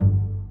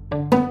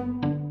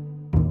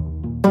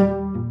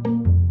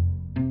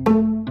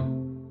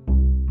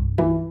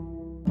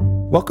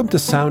Welcome to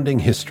Sounding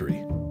History,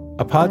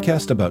 a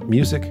podcast about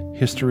music,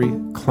 history,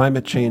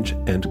 climate change,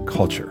 and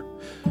culture.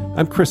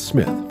 I'm Chris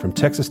Smith from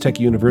Texas Tech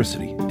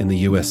University in the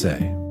USA.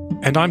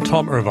 And I'm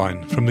Tom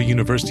Irvine from the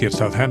University of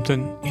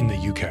Southampton in the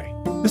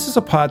UK. This is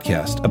a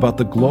podcast about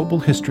the global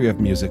history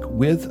of music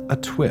with a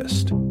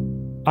twist.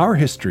 Our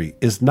history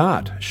is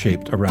not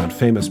shaped around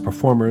famous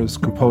performers,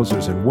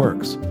 composers, and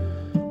works,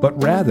 but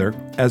rather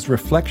as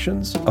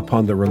reflections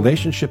upon the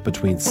relationship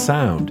between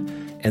sound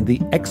and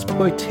the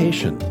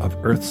exploitation of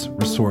Earth's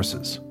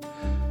resources.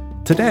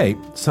 Today,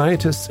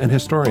 scientists and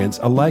historians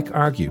alike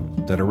argue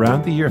that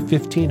around the year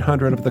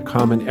 1500 of the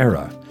Common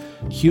Era,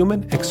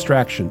 human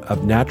extraction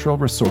of natural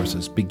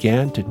resources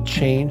began to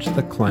change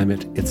the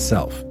climate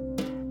itself.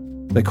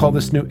 They call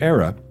this new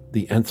era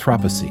the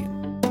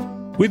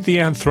Anthropocene. With the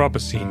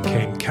Anthropocene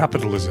came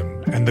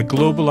capitalism and the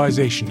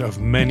globalization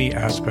of many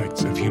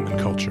aspects of human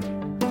culture,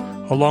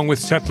 along with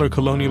settler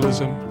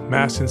colonialism,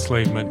 mass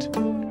enslavement,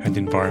 and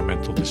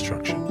environmental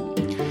destruction.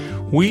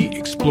 We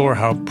explore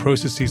how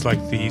processes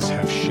like these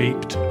have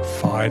shaped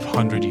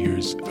 500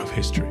 years of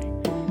history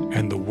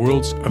and the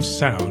worlds of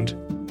sound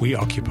we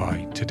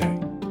occupy today.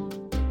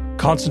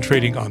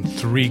 Concentrating on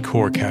three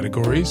core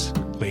categories,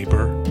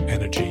 labor,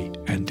 energy,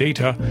 and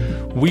data,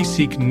 we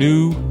seek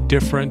new,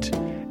 different,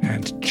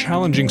 and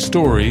challenging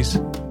stories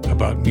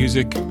about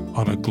music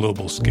on a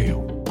global scale.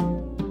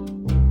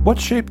 What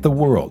shaped the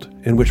world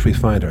in which we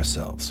find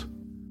ourselves?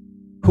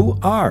 Who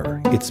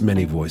are its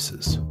many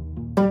voices?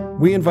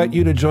 We invite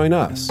you to join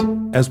us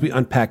as we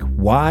unpack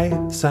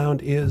why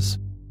sound is,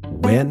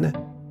 when,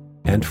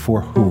 and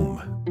for whom.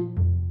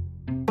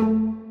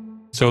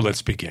 So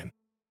let's begin.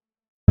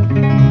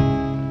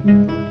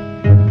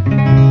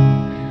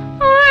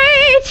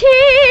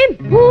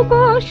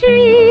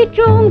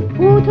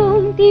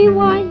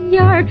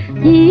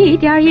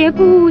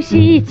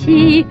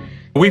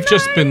 We've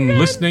just been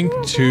listening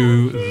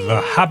to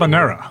the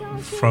Habanera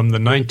from the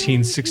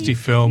 1960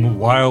 film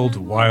Wild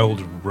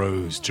Wild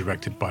Rose,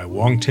 directed by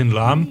Wong Tin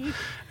Lam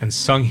and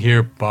sung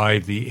here by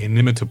the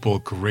inimitable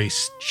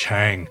Grace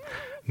Chang,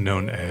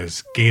 known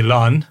as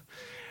Geilan,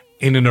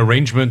 in an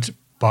arrangement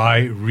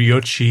by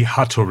Ryoichi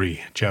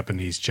Hattori,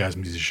 Japanese jazz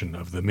musician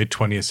of the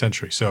mid-20th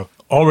century. So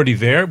already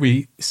there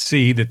we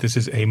see that this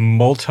is a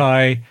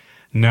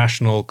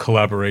multi-national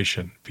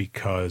collaboration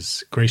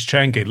because Grace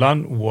Chang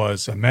Geilan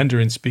was a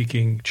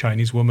Mandarin-speaking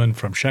Chinese woman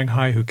from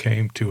Shanghai who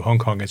came to Hong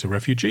Kong as a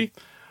refugee.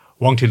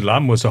 Wong Tin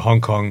Lam was a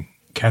Hong Kong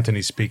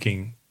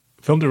Cantonese-speaking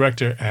film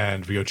director,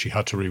 and Ryoichi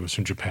Hattori was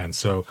from Japan.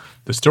 So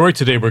the story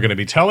today we're going to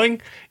be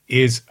telling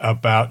is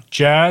about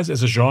jazz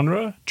as a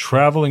genre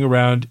traveling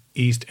around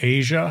East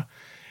Asia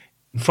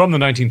from the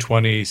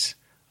 1920s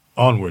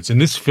onwards.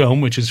 And this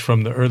film, which is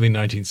from the early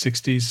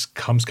 1960s,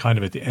 comes kind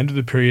of at the end of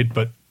the period.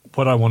 But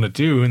what I want to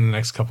do in the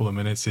next couple of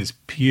minutes is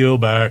peel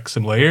back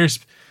some layers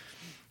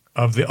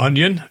of the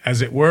onion,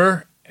 as it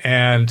were,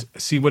 and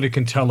see what it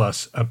can tell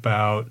us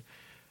about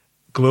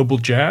global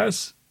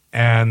jazz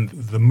and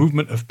the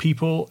movement of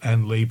people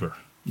and labor.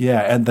 Yeah,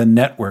 and the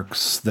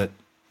networks that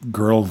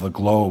girdle the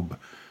globe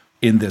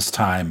in this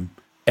time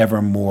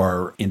ever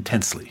more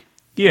intensely.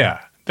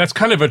 Yeah, that's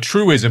kind of a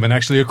truism. And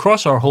actually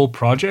across our whole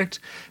project,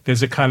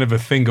 there's a kind of a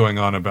thing going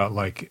on about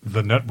like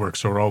the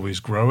networks are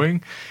always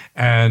growing.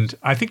 And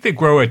I think they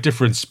grow at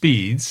different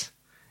speeds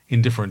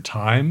in different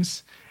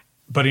times.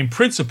 But in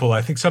principle,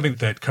 I think something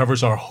that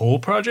covers our whole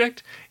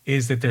project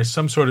is that there's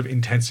some sort of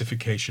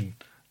intensification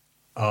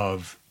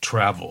of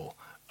travel,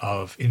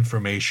 of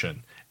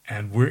information.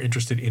 And we're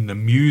interested in the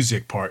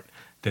music part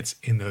that's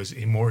in those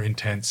more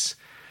intense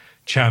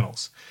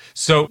channels.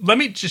 So let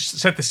me just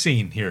set the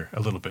scene here a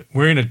little bit.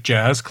 We're in a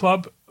jazz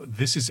club.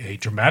 This is a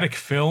dramatic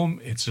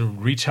film. It's a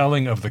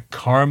retelling of the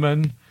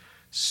Carmen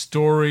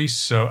story.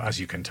 So as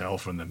you can tell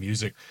from the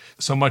music,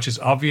 so much is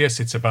obvious.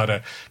 It's about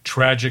a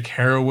tragic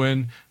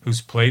heroine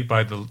who's played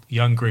by the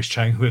young Grace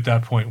Chang, who at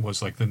that point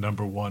was like the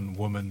number one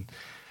woman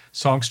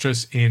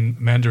songstress in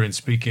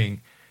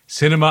Mandarin-speaking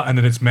cinema. And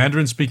then it's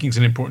Mandarin-speaking is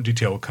an important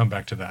detail. We'll come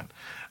back to that.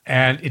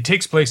 And it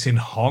takes place in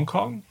Hong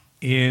Kong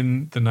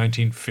in the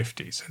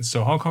 1950s. And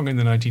so Hong Kong in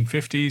the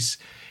 1950s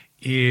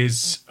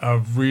is a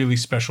really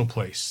special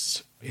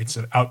place. It's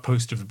an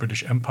outpost of the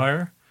British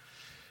Empire.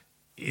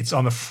 It's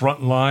on the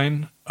front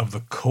line of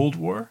the Cold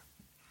War.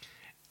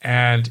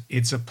 And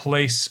it's a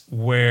place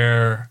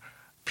where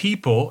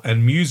people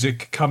and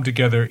music come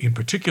together in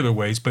particular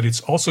ways, but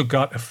it's also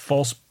got a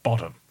false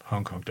bottom.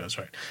 Hong Kong does,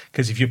 right?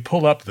 Because if you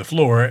pull up the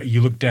floor,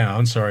 you look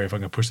down, sorry if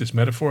I'm going to push this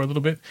metaphor a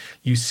little bit,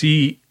 you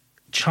see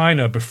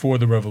China before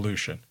the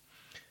revolution,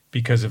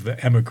 because of the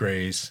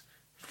emigres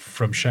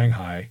from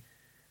Shanghai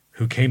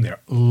who came there,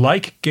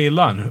 like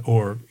Geilan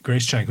or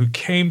Grace Chang, who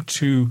came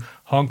to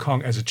Hong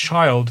Kong as a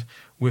child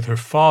with her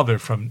father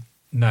from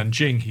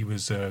Nanjing. He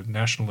was a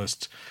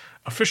nationalist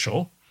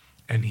official,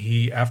 and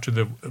he, after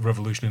the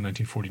revolution in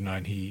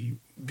 1949, he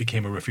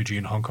became a refugee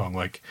in Hong Kong,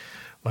 like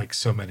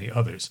so many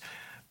others.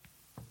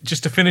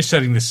 Just to finish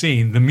setting the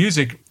scene, the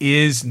music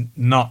is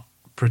not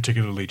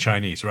particularly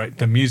Chinese, right?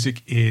 The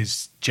music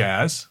is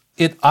jazz.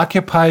 It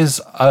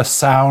occupies a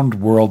sound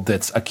world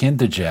that's akin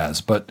to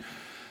jazz, but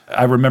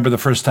I remember the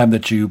first time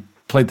that you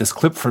played this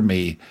clip for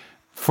me.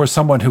 For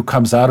someone who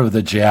comes out of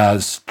the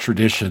jazz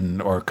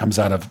tradition or comes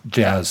out of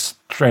jazz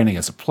training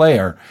as a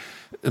player,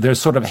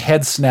 there's sort of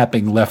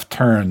head-snapping left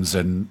turns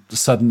and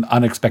sudden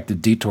unexpected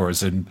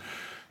detours and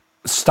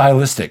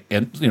stylistic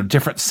and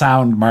different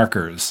sound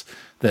markers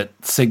that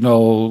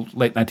signal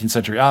late 19th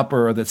century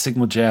opera or that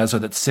signal jazz or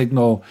that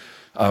signal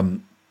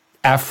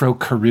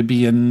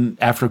Afro-Caribbean,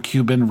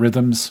 Afro-Cuban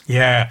rhythms.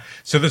 Yeah.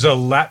 So there's a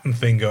Latin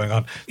thing going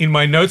on. In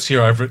my notes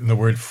here, I've written the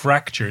word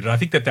fractured. And I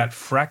think that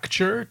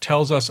fracture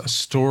tells us a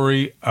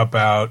story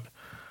about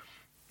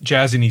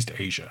jazz in East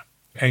Asia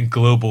and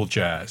global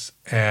jazz.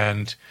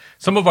 And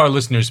some of our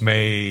listeners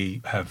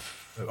may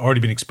have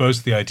already been exposed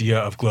to the idea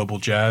of global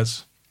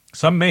jazz.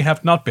 Some may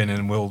have not been,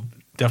 and we'll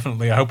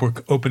definitely, I hope we're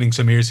opening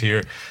some ears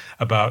here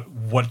about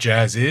what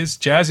jazz is.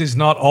 Jazz is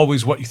not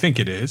always what you think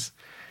it is.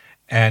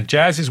 And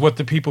jazz is what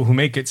the people who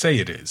make it say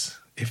it is.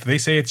 If they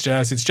say it's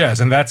jazz, it's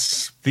jazz. And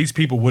these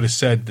people would have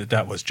said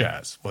that was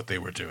jazz, what they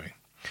were doing.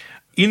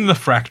 In the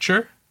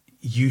fracture,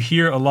 you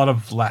hear a lot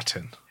of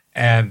Latin.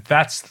 And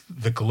that's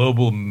the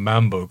global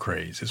mambo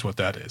craze, is what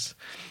that is.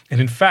 And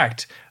in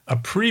fact, a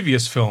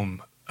previous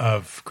film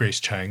of Grace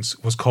Chang's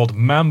was called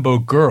Mambo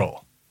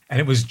Girl. And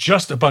it was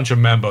just a bunch of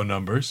mambo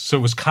numbers. So it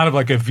was kind of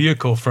like a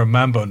vehicle for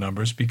mambo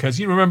numbers because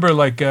you remember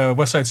like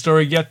West Side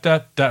Story, yet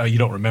that you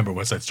don't remember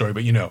West Side Story,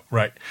 but you know,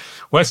 right?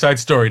 West Side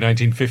Story,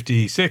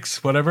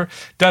 1956, whatever.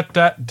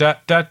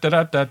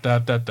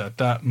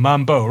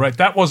 Mambo, right?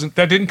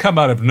 That didn't come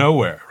out of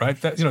nowhere, right?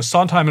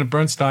 Sondheim and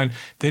Bernstein,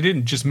 they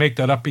didn't just make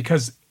that up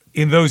because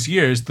in those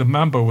years, the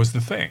mambo was the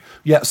thing.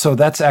 Yeah, so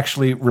that's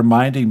actually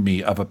reminding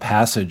me of a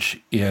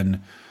passage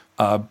in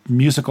a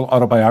musical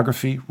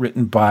autobiography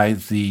written by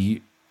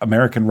the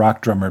American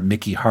rock drummer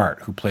Mickey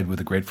Hart, who played with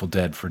the Grateful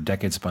Dead for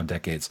decades upon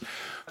decades.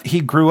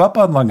 He grew up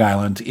on Long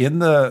Island in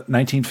the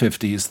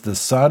 1950s, the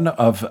son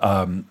of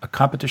a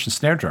competition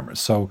snare drummer.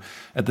 So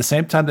at the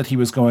same time that he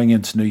was going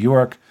into New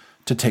York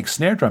to take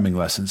snare drumming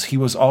lessons, he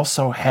was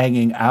also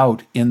hanging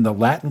out in the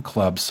Latin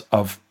clubs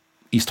of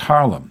East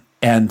Harlem.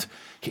 And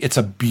it's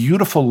a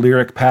beautiful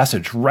lyric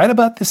passage right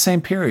about the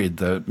same period,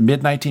 the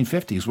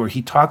mid-1950s, where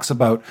he talks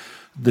about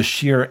the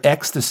sheer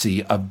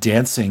ecstasy of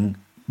dancing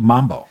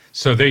mambo.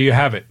 So there you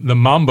have it. The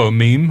mambo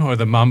meme or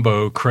the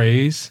mambo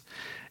craze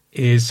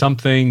is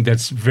something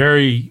that's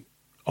very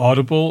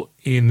audible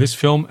in this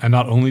film and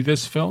not only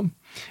this film,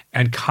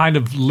 and kind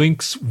of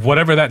links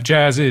whatever that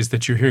jazz is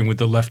that you're hearing with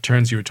the left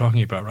turns you were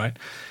talking about, right?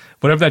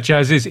 Whatever that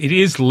jazz is, it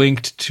is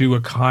linked to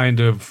a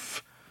kind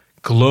of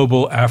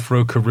global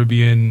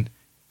Afro-Caribbean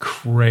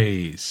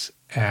craze.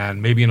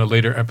 And maybe in a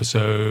later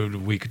episode,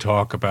 we could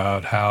talk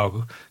about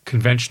how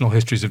conventional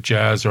histories of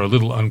jazz are a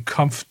little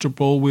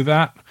uncomfortable with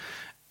that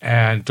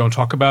and don't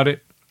talk about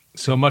it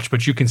so much.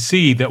 But you can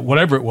see that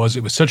whatever it was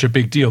such a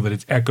big deal that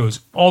it echoes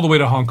all the way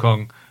to Hong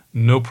Kong,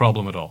 no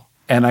problem at all.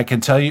 And I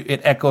can tell you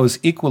it echoes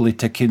equally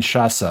to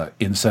Kinshasa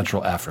in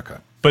Central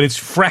Africa. But it's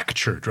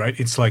fractured, right?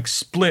 It's like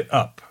split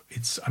up.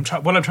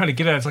 What I'm trying to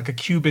get at is like a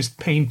cubist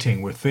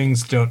painting where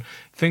things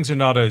are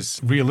not as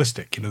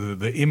realistic.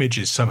 The image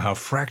is somehow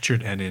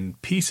fractured and in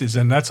pieces.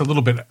 And that's a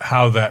little bit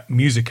how that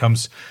music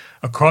comes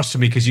across to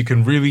me, because you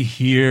can really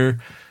hear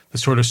the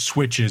sort of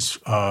switches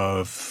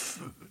of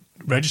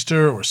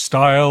register or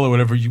style or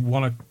whatever you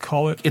want to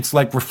call it. It's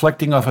like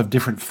reflecting off of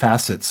different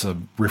facets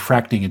of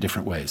refracting in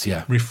different ways,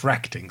 yeah.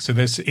 Refracting. So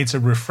it's a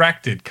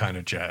refracted kind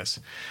of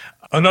jazz.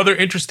 Another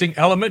interesting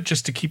element,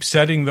 just to keep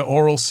setting the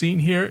oral scene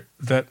here,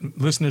 that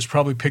listeners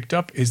probably picked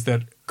up, is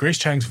that Grace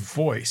Chang's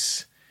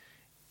voice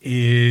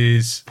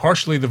is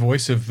partially the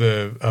voice of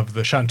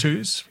the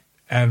chanteuse,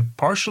 and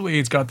partially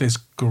it's got this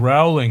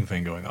growling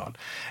thing going on.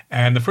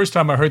 And the first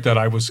time I heard that,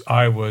 I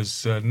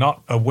was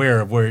not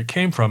aware of where it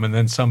came from, and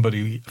then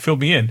somebody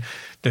filled me in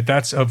that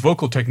that's a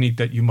vocal technique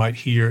that you might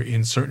hear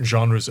in certain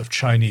genres of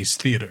Chinese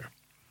theater.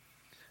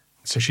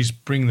 So she's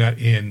bringing that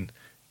in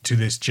to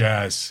this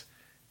jazz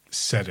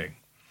setting.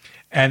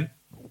 And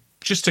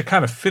just to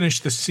kind of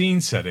finish the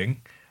scene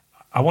setting,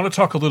 I want to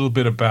talk a little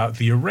bit about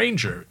the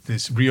arranger,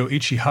 this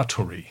Ryoichi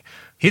Hattori.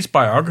 His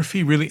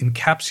biography really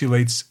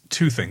encapsulates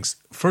two things.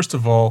 First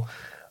of all,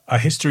 a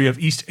history of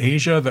East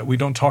Asia that we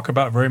don't talk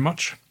about very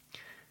much,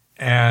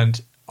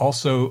 and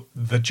also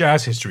the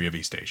jazz history of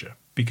East Asia,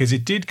 because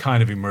it did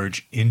kind of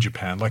emerge in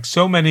Japan. Like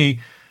so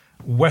many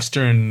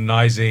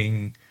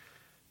westernizing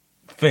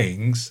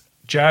things,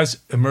 jazz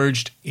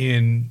emerged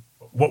in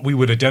what we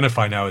would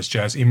identify now as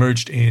jazz,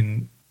 emerged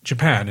in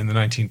Japan in the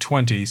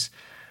 1920s,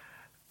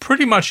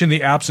 pretty much in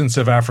the absence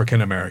of African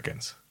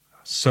Americans.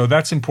 So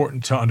that's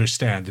important to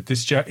understand, that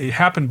it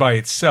happened by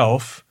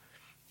itself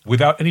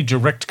without any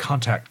direct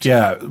contact.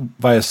 Yeah,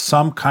 via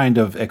some kind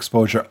of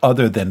exposure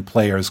other than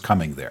players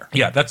coming there.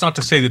 Yeah, that's not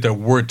to say that there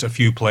weren't a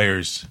few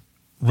players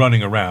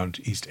running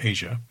around East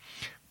Asia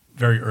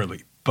very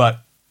early.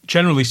 But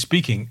generally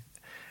speaking,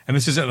 and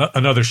this is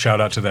another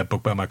shout out to that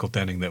book by Michael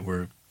Denning that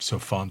we're so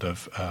fond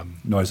of.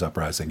 Noise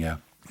Uprising, yeah.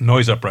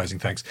 Noise Uprising,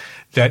 thanks.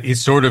 That it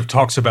sort of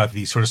talks about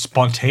the sort of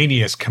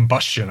spontaneous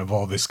combustion of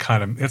all this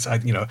kind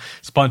of,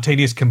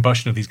 spontaneous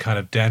combustion of these kind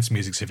of dance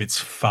musics, if it's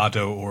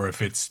fado or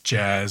if it's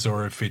jazz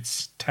or if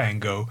it's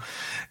tango,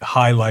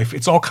 high life.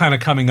 It's all kind of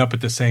coming up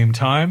at the same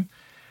time.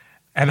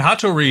 And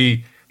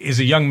Hattori is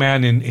a young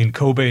man in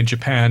Kobe in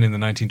Japan in the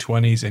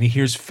 1920s, and he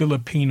hears a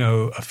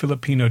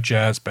Filipino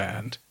jazz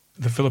band.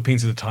 The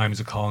Philippines at the time is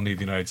a colony of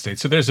the United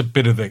States. So there's a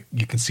bit of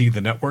you can see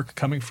the network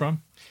coming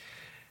from.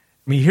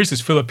 I mean, here's this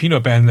Filipino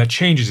band that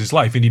changes his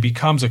life, and he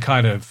becomes a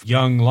kind of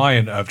young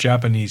lion of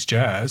Japanese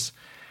jazz.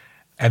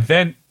 And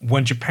then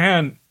when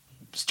Japan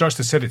starts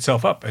to set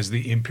itself up as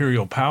the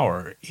imperial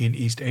power in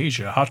East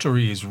Asia,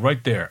 Hattori is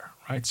right there,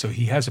 right? So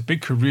he has a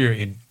big career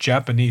in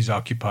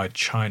Japanese-occupied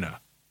China,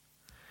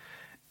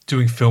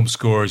 doing film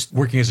scores,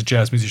 working as a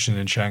jazz musician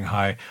in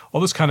Shanghai, all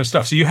this kind of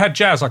stuff. So you had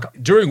jazz like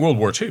during World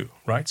War II,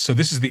 right? So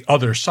this is the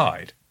other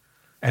side.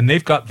 And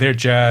they've got their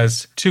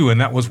jazz too, and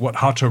that was what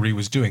Hattori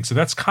was doing. So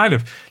that's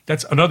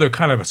another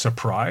kind of a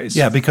surprise.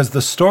 Yeah, because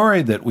the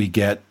story that we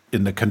get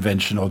in the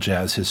conventional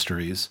jazz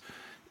histories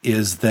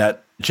is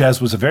that jazz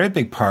was a very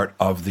big part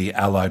of the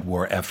Allied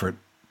war effort,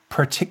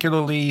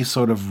 particularly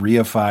sort of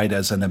reified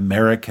as an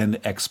American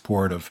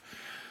export of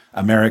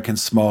American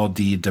small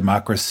d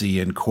democracy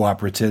and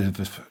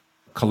cooperative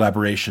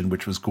collaboration,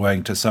 which was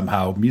going to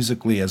somehow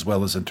musically as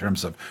well as in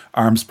terms of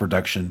arms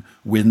production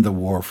win the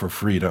war for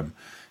freedom.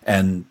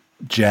 And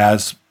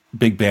jazz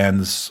big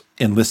bands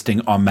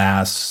enlisting en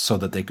masse so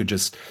that they could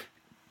just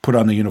put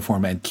on the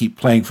uniform and keep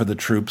playing for the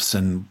troops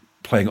and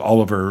playing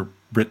all over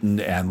Britain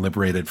and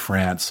liberated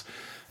France.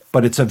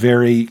 But it's a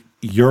very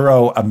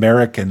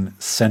Euro-American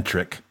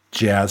centric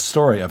jazz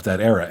story of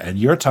that era. And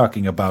you're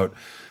talking about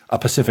a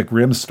Pacific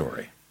Rim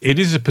story. It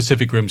is a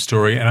Pacific Rim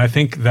story. And I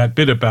think that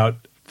bit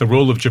about the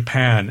role of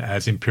Japan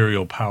as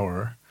imperial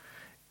power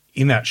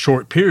in that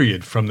short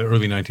period from the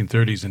early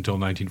 1930s until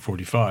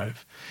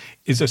 1945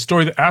 is a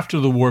story that after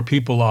the war,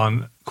 people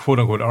on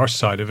quote-unquote our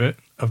side of it,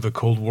 of the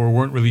Cold War,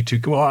 weren't really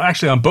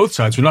actually on both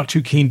sides, were not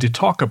too keen to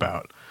talk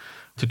about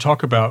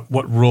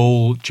what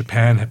role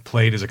Japan had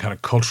played as a kind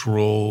of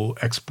cultural,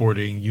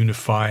 exporting,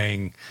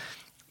 unifying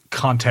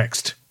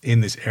context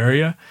in this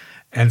area.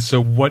 And so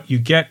what you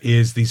get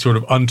is these sort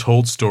of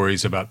untold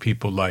stories about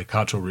people like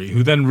Hattori,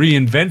 who then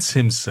reinvents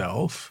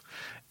himself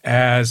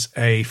as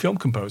a film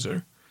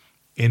composer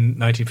in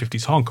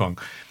 1950s Hong Kong.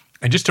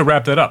 And just to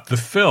wrap that up, the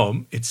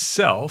film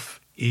itself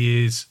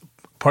is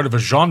part of a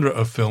genre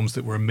of films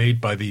that were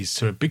made by these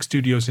sort of big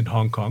studios in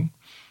Hong Kong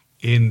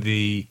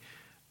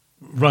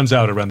runs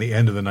out around the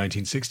end of the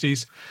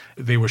 1960s.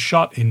 They were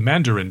shot in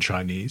Mandarin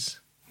Chinese,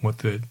 what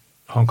the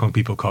Hong Kong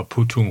people call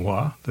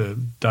Putonghua, the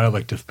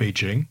dialect of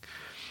Beijing,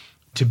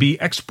 to be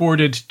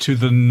exported to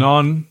the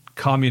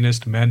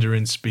non-communist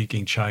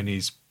Mandarin-speaking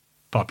Chinese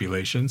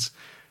populations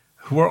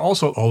who are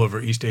also all over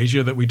East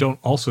Asia that we don't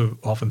also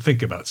often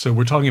think about. So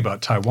we're talking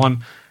about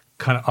Taiwan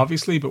kind of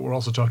obviously, but we're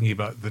also talking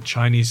about the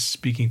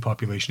Chinese-speaking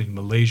population in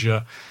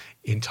Malaysia,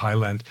 in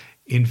Thailand,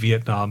 in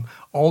Vietnam.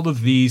 All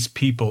of these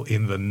people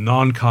in the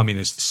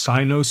non-communist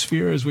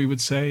Sinosphere, as we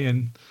would say,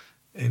 and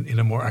in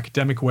a more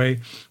academic way,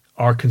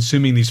 are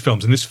consuming these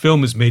films. And this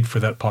film is made for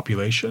that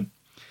population.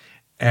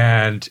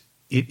 And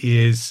it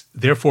is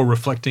therefore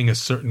reflecting a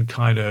certain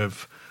kind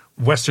of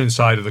Western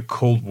side of the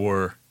Cold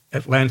War,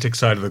 Atlantic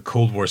side of the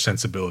Cold War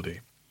sensibility.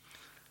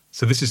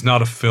 So this is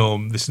not a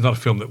film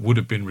that would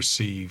have been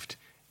received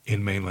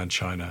in mainland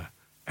China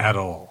at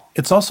all.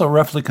 It's also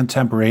roughly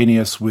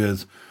contemporaneous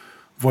with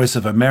Voice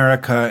of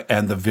America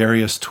and the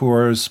various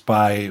tours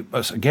often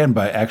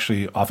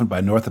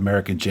by North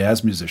American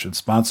jazz musicians,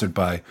 sponsored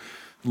by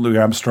Louis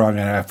Armstrong in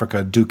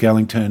Africa, Duke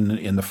Ellington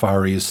in the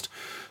Far East,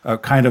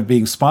 kind of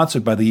being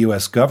sponsored by the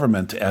U.S.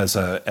 government as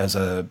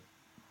a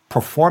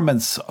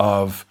performance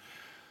of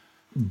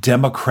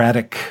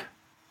democratic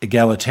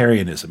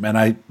egalitarianism,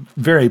 and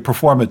very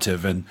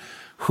performative. And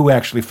who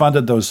actually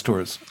funded those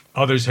tours?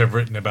 Others have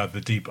written about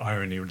the deep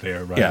irony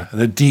there, right? Yeah,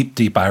 the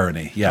deep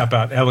irony. Yeah,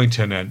 about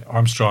Ellington and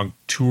Armstrong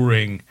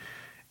touring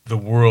the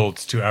world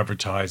to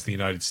advertise the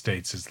United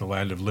States as the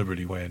land of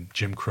liberty when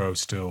Jim Crow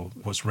still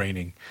was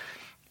reigning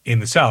in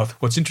the South.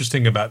 What's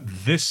interesting about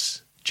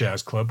this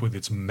jazz club with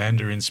its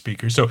Mandarin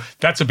speakers, so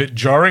that's a bit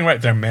jarring,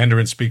 right? They're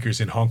Mandarin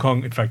speakers in Hong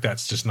Kong. In fact,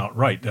 that's just not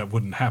right. That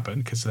wouldn't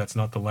happen because that's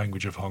not the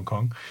language of Hong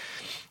Kong.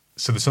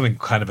 So there's something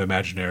kind of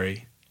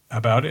imaginary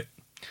about it.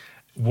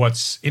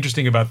 What's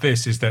interesting about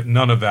this is that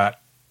none of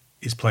that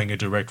is playing a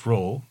direct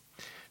role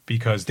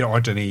because there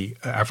aren't any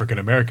African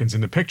Americans in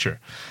the picture.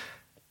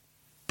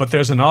 But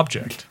there's an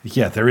object.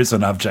 Yeah, there is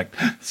an object.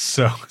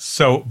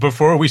 So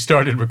before we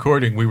started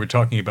recording, we were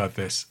talking about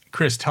this.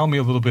 Chris, tell me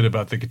a little bit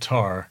about the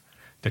guitar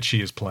that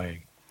she is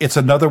playing. It's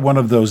another one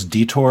of those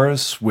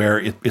detours where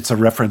it's a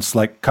reference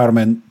like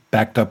Carmen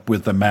backed up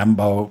with the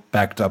mambo,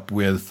 backed up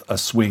with a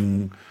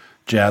swing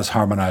jazz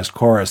harmonized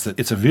chorus. That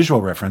it's a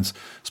visual reference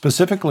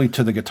specifically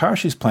to the guitar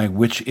she's playing,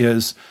 which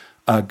is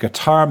a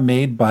guitar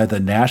made by the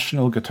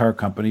National Guitar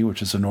Company,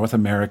 which is a North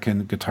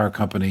American guitar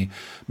company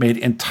made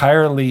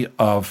entirely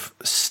of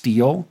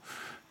steel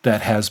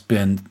that has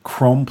been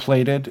chrome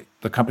plated.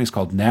 The company's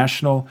called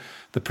National.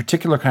 The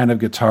particular kind of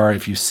guitar,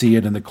 if you see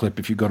it in the clip,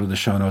 if you go to the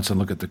show notes and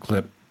look at the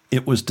clip,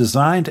 it was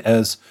designed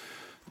as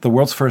the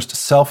world's first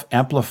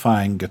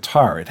self-amplifying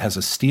guitar. It has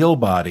a steel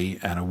body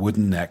and a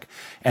wooden neck,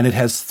 and it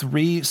has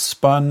 3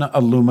 spun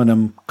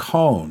aluminum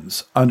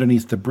cones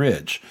underneath the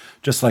bridge,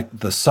 just like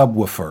the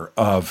subwoofer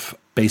of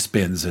bass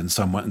bins in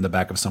the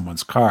back of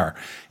someone's car.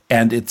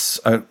 And it's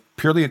a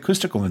purely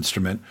acoustical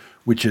instrument,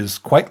 which is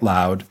quite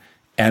loud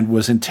and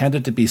was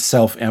intended to be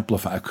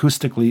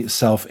acoustically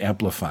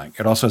self-amplifying.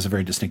 It also has a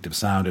very distinctive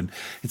sound, and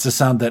it's a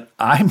sound that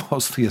I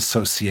mostly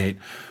associate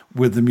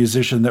with the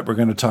musician that we're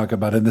going to talk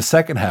about in the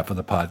second half of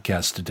the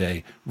podcast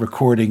today,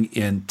 recording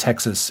in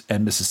Texas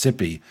and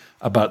Mississippi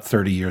about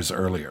 30 years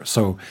earlier.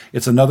 So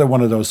it's another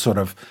one of those sort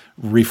of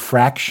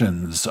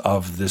refractions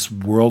of this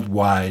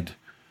worldwide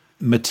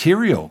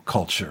material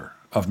culture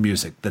of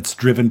music that's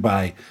driven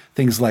by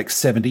things like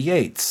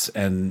 78s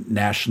and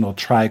National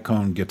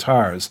tricone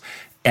guitars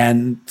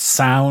and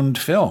sound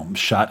film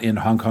shot in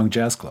Hong Kong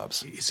jazz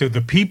clubs. So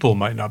the people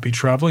might not be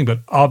traveling, but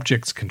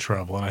objects can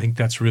travel. And I think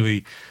that's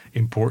really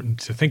important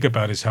to think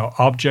about, is how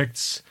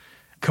objects,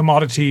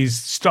 commodities,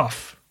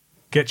 stuff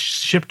get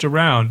shipped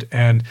around.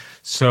 And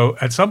so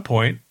at some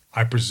point,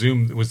 I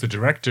presume it was the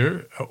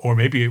director, or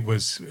maybe it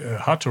was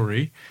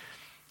Hattori,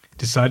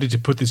 decided to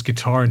put this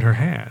guitar in her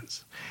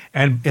hands.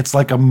 And it's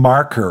like a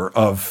marker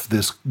of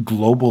this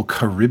global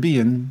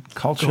Caribbean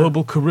culture.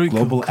 Global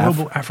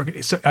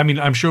African. So, I mean,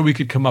 I'm sure we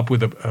could come up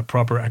with a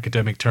proper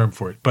academic term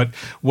for it. But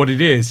what it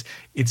is,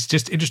 it's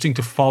just interesting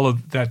to follow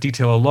that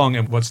detail along.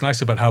 And what's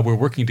nice about how we're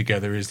working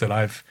together is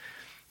that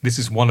this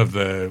is one of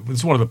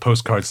the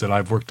postcards that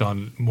I've worked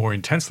on more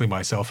intensely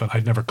myself, and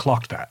I'd never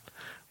clocked that.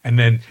 And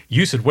then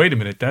you said, wait a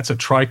minute, that's a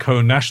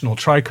National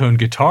tricone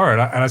guitar.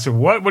 And I said,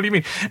 what? What do you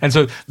mean? And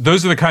so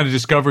those are the kind of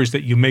discoveries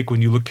that you make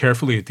when you look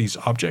carefully at these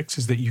objects,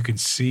 is that you can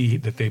see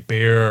that they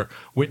bear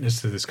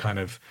witness to this kind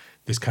of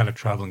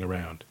traveling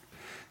around.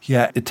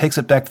 Yeah, it takes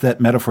it back to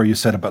that metaphor you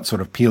said about sort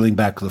of peeling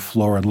back the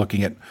floor and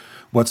looking at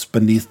what's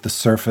beneath the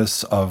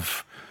surface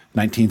of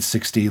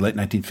 1960, late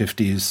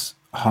 1950s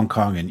Hong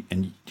Kong,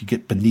 and you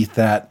get beneath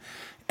that,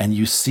 and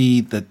you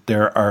see that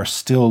there are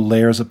still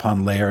layers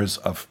upon layers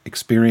of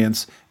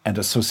experience and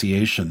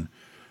association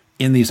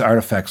in these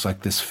artifacts,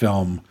 like this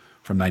film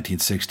from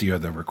 1960 or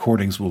the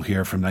recordings we'll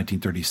hear from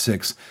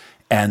 1936.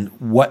 And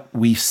what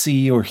we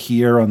see or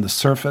hear on the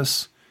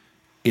surface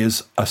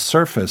is a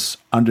surface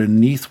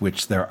underneath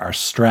which there are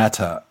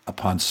strata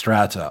upon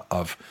strata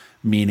of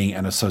meaning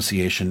and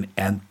association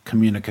and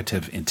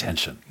communicative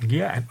intention.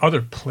 Yeah, and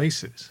other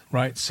places,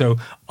 right? So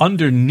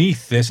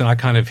underneath this, and I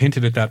kind of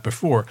hinted at that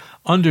before,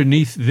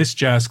 underneath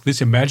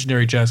this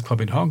imaginary jazz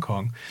club in Hong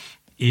Kong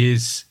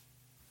is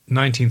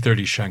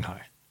 1930s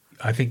Shanghai.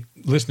 I think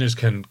listeners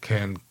can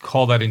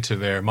call that into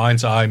their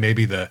mind's eye,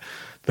 maybe the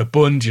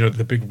Bund,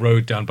 the big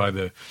road down by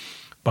the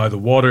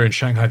water in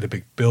Shanghai, the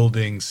big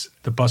buildings,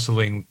 the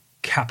bustling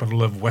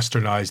capital of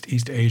westernized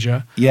East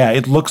Asia. Yeah,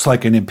 it looks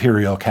like an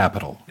imperial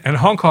capital. And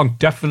Hong Kong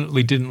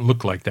definitely didn't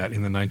look like that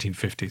in the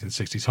 1950s and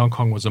 60s. Hong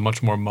Kong was a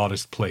much more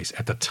modest place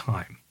at the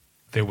time.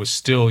 There was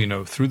still,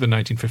 through the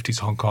 1950s,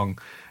 Hong Kong,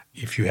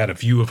 if you had a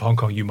view of Hong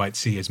Kong, you might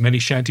see as many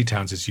shanty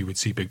towns as you would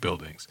see big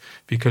buildings,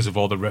 because of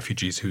all the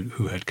refugees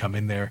who had come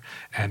in there,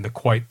 and the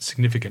quite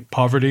significant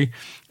poverty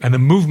and the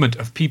movement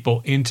of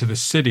people into the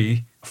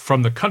city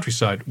from the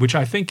countryside, which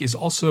I think is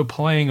also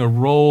playing a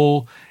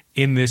role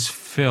in this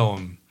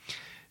film.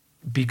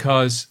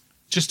 Because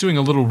just doing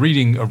a little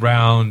reading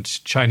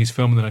around Chinese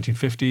film in the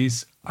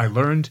 1950s, I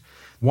learned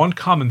one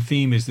common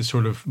theme is the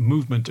sort of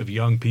movement of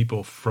young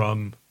people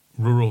from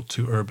rural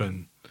to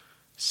urban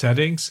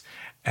settings,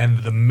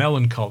 and the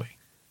melancholy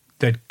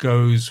that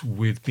goes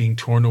with being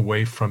torn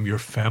away from your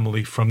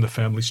family, from the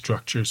family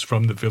structures,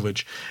 from the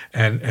village.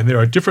 And there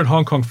are different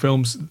Hong Kong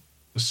films.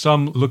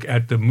 Some look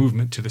at the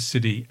movement to the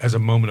city as a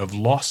moment of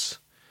loss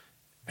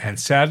and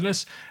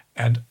sadness,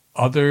 and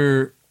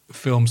other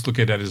films look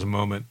at it as a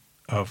moment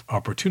of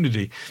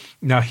opportunity.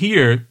 Now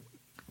here,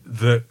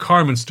 the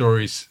Carmen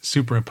story's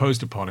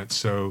superimposed upon it,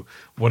 so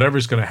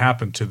whatever's going to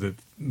happen to the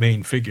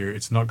main figure,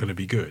 it's not going to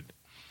be good.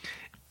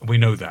 We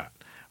know that.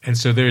 And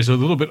so there's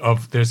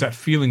that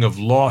feeling of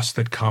loss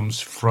that comes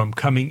from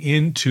coming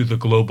into the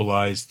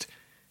globalized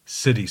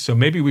city. So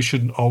maybe we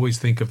shouldn't always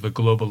think of the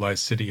globalized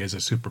city as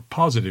a super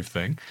positive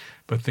thing,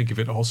 but think of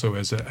it also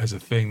as a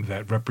thing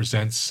that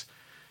represents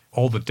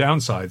all the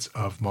downsides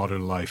of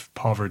modern life: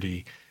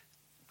 poverty,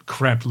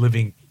 cramped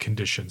living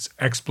conditions,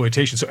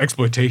 exploitation. So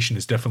exploitation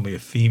is definitely a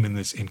theme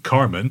in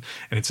Carmen,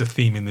 and it's a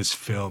theme in this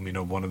film.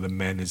 One of the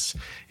men is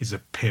a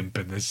pimp,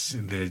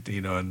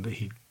 and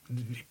he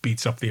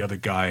beats up the other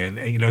guy,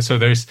 and so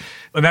there's,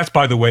 and that's,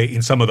 by the way,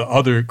 in some of the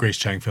other Grace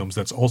Chang films,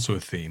 that's also a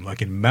theme.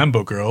 Like in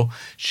Mambo Girl,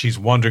 she's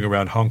wandering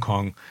around Hong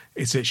Kong.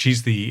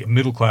 She's the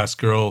middle class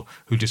girl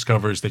who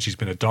discovers that she's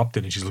been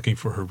adopted, and she's looking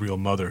for her real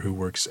mother, who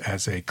works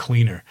as a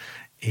cleaner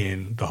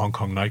in the Hong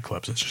Kong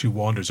nightclubs. And so she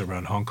wanders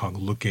around Hong Kong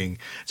looking.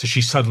 So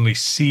she suddenly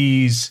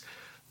sees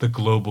the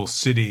global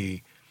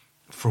city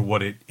for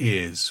what it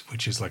is,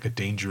 which is like a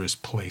dangerous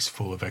place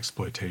full of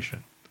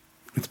exploitation.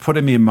 It's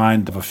putting me in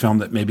mind of a film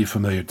that may be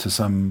familiar to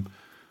some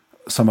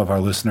of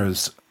our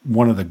listeners.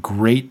 One of the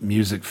great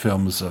music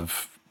films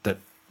that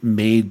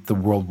made the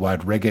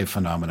worldwide reggae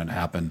phenomenon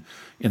happen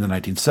in the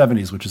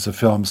 1970s, which is a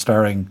film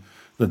starring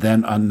the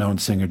then unknown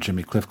singer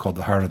Jimmy Cliff called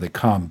The Harder They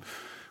Come.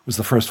 It was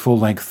the first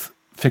full-length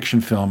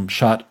fiction film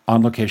shot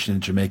on location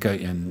in Jamaica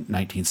in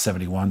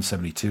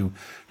 1971-72. It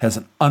has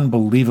an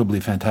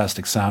unbelievably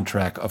fantastic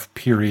soundtrack of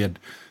period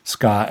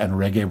ska and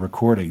reggae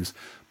recordings.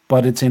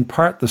 But it's in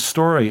part the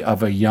story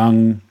of a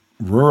young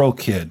rural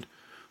kid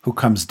who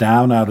comes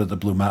down out of the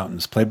Blue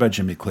Mountains, played by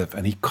Jimmy Cliff,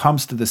 and he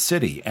comes to the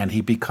city, and he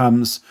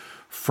becomes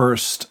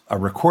first a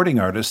recording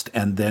artist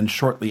and then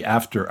shortly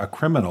after a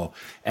criminal,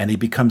 and he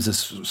becomes this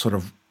sort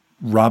of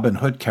Robin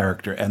Hood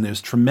character. And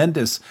there's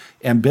tremendous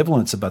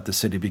ambivalence about the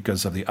city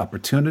because of the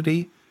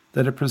opportunity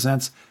that it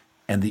presents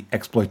and the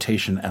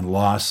exploitation and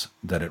loss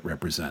that it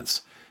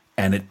represents.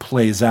 And it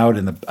plays out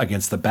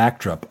against the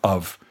backdrop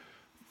of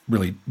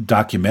really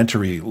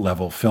documentary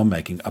level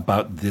filmmaking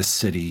about this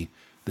city,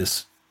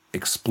 this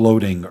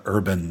exploding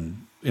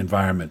urban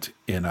environment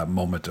in a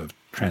moment of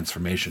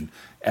transformation,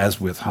 as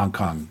with Hong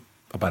Kong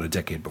about a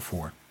decade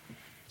before.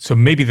 So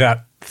maybe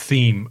that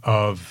theme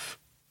of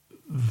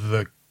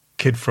the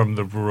kid from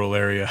the rural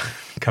area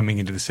coming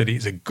into the city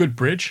is a good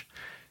bridge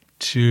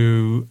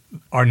to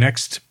our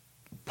next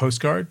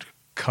postcard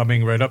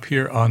coming right up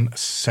here on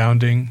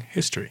Sounding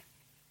History.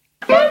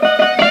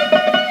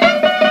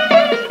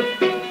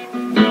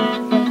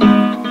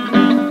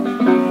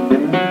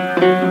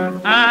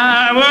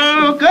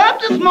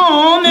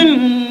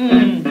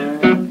 Morning,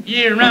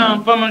 year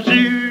round for my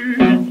shoes.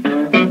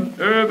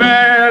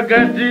 Everybody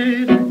got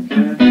this.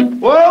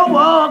 Whoa,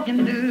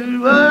 walking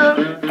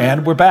to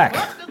And we're back.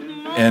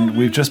 And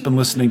we've just been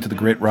listening to the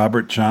great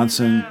Robert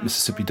Johnson,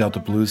 Mississippi Delta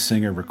blues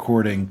singer,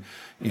 recording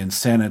in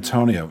San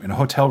Antonio, in a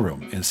hotel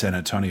room in San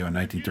Antonio in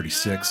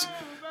 1936,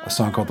 a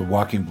song called The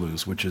Walking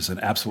Blues, which is an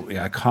absolutely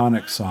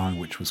iconic song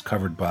which was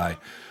covered by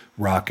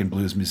rock and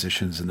blues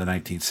musicians in the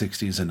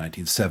 1960s and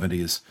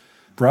 1970s.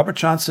 Robert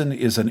Johnson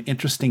is an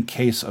interesting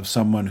case of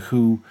someone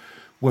who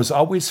was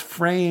always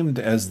framed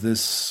as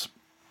this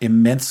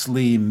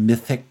immensely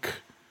mythic,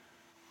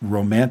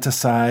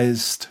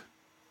 romanticized,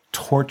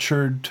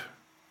 tortured,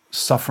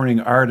 suffering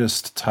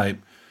artist type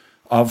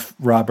of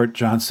Robert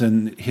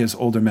Johnson. His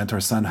older mentor,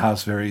 Son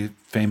House, very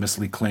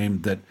famously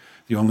claimed that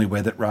the only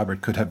way that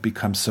Robert could have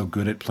become so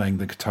good at playing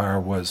the guitar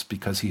was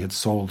because he had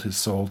sold his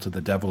soul to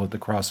the devil at the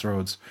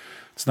crossroads.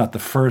 It's not the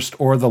first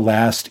or the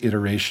last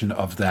iteration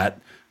of that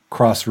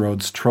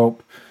crossroads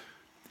trope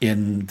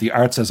in the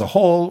arts as a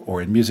whole,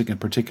 or in music in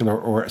particular,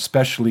 or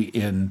especially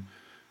in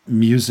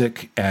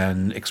music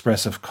and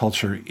expressive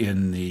culture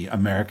in the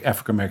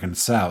African-American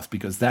South,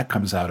 because that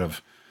comes out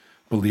of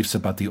beliefs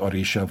about the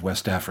Orisha of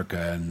West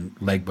Africa and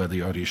Legba the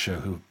Orisha,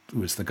 who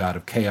is the god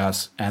of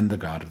chaos and the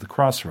god of the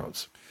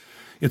crossroads.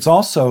 It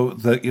also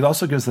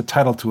gives the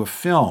title to a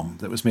film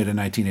that was made in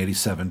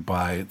 1987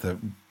 by the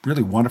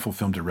really wonderful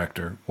film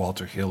director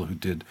Walter Hill, who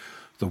did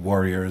The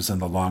Warriors and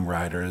The Long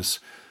Riders.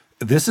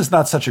 This is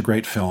not such a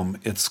great film.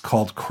 It's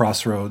called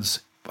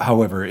Crossroads.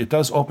 However, it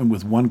does open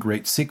with one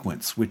great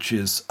sequence, which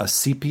is a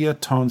sepia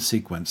tone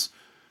sequence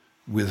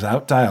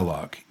without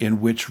dialogue,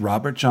 in which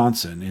Robert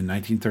Johnson in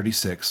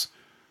 1936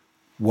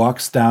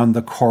 walks down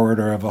the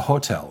corridor of a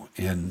hotel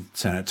in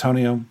San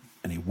Antonio,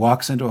 and he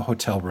walks into a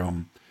hotel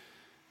room,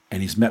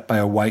 and he's met by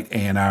a white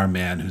A&R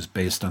man who's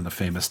based on the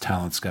famous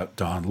talent scout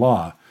Don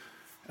Law.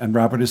 And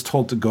Robert is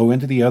told to go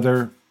into the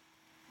other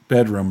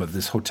bedroom of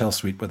this hotel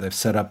suite where they've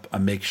set up a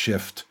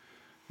makeshift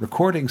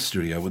recording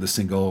studio with a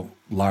single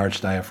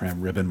large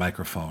diaphragm ribbon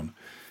microphone,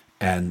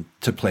 and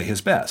to play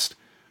his best.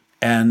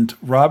 And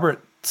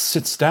Robert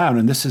sits down,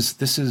 and this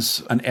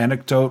is an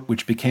anecdote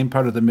which became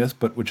part of the myth,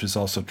 but which is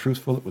also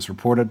truthful. It was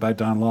reported by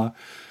Don Law.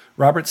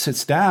 Robert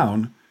sits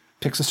down,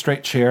 picks a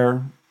straight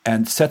chair,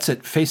 and sets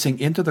it facing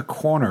into the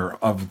corner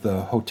of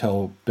the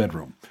hotel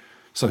bedroom.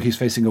 So he's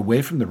facing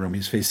away from the room.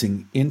 He's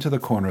facing into the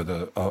corner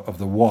of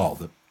the wall,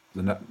 the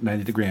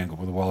 90-degree angle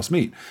where the walls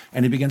meet.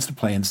 And he begins to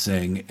play and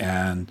sing,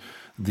 and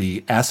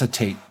the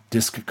acetate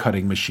disc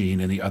cutting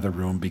machine in the other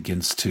room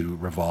begins to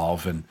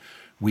revolve, and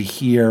we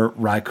hear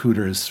Ry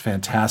Cooder's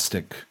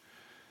fantastic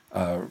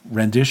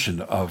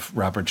rendition of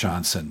Robert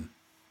Johnson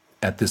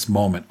at this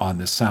moment on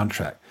this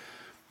soundtrack.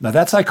 Now,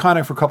 that's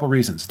iconic for a couple of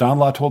reasons. Don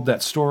Law told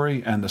that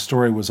story, and the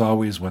story was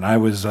always when I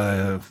was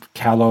a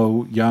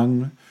callow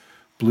young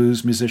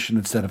blues musician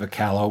instead of a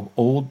callow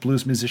old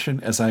blues musician,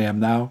 as I am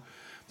now.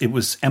 It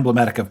was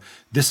emblematic of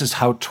this is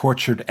how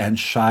tortured and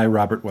shy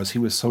Robert was. He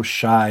was so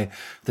shy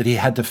that he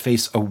had to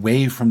face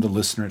away from the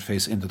listener and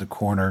face into the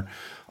corner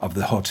of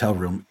the hotel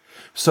room.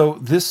 So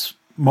this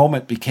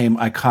moment became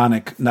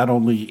iconic not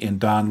only in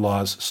Don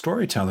Law's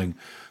storytelling,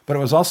 but it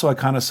was also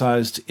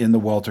iconicized in the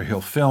Walter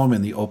Hill film,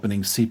 in the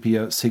opening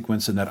sepia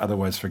sequence in that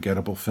otherwise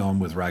forgettable film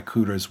with Ry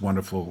Cooder's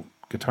wonderful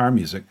guitar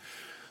music.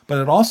 But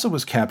it also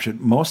was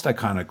captured most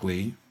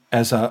iconically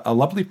as a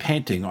lovely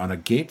painting on a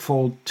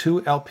gatefold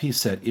 2 LP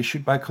set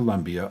issued by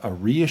Columbia, a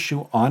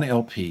reissue on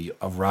LP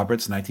of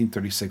Robert's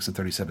 1936 and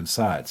 37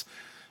 sides.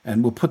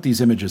 And we'll put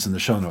these images in the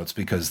show notes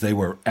because they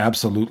were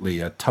absolutely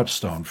a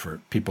touchstone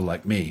for people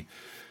like me.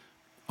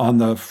 On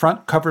the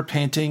front cover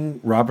painting,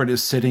 Robert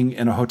is sitting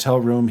in a hotel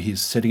room. He's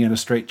sitting in a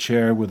straight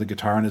chair with a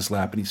guitar in his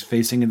lap, and he's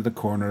facing into the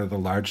corner of the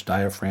large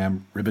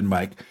diaphragm ribbon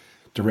mic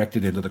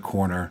directed into the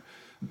corner.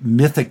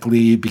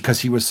 Mythically, because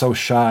he was so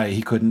shy,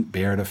 he couldn't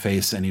bear to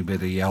face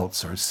anybody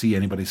else or see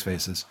anybody's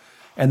faces.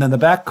 And then the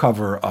back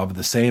cover of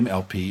the same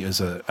LP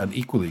is an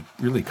equally,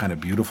 really kind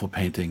of beautiful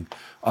painting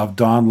of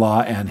Don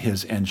Law and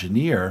his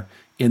engineer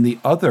in the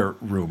other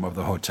room of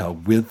the hotel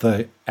with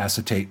the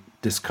acetate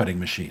disc cutting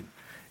machine.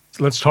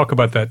 So let's talk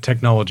about that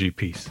technology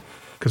piece,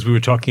 because we were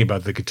talking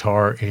about the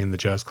guitar in the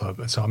jazz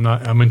club. So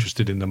I'm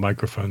interested in the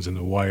microphones and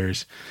the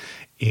wires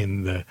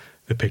in the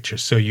picture.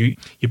 So you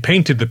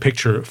painted the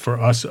picture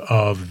for us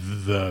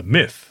of the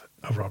myth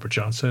of Robert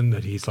Johnson,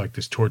 that he's like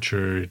this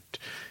tortured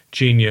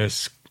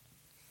genius,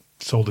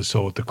 sold his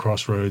soul at the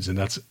crossroads, and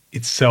that's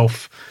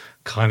itself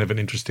kind of an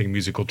interesting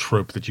musical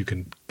trope that you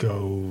can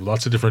go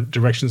lots of different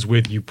directions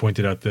with. You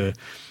pointed out the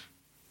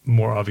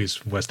more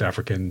obvious West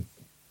African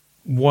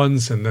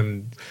ones, and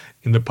then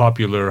in the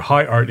popular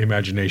high art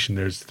imagination,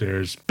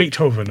 there's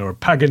Beethoven or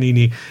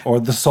Paganini. Or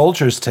the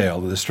Soldier's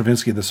Tale, the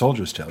Stravinsky, the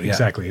Soldier's Tale. Yeah.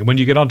 Exactly. And when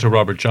you get on to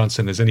Robert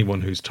Johnson, as anyone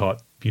who's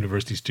taught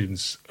university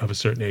students of a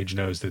certain age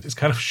knows, that it's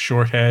kind of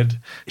shorthand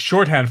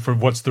for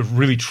what's the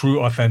really true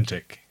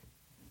authentic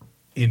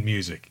in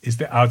music is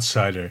the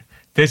outsider.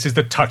 This is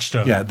the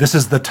touchstone. Yeah, this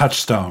is the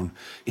touchstone.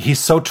 He's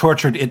so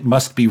tortured, it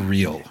must be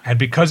real. And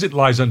because it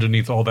lies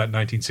underneath all that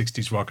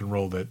 1960s rock and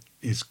roll that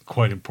is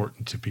quite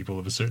important to people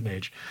of a certain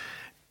age,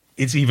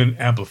 it's even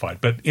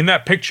amplified. But in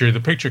that picture, the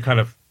picture kind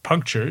of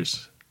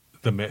punctures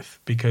the myth,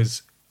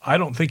 because I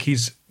don't think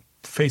he's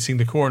facing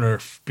the corner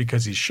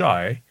because he's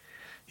shy.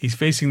 He's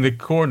facing the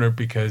corner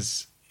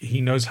because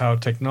he knows how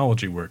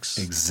technology works.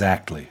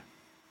 Exactly.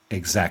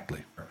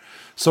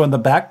 So in the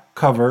back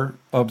cover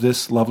of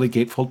this lovely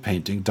gatefold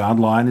painting, Don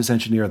Law and his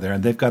engineer there,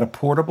 and they've got a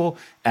portable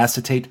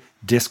acetate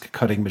disc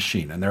cutting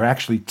machine. And there are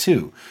actually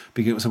two,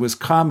 because it was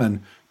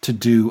common to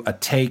do a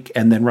take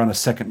and then run a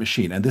second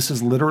machine. And this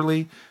is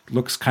literally,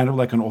 looks kind of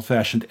like an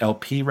old-fashioned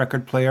LP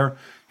record player.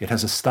 It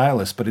has a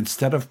stylus, but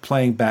instead of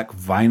playing back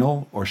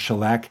vinyl or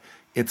shellac,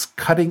 it's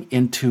cutting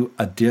into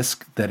a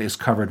disc that is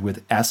covered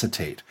with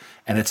acetate.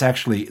 And it's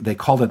actually, they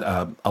called it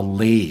a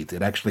lathe.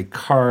 It actually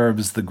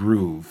carves the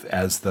groove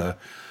as the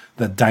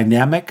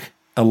dynamic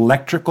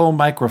electrical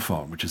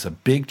microphone, which is a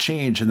big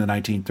change in the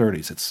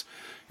 1930s.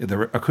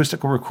 The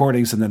acoustical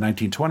recordings in the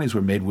 1920s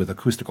were made with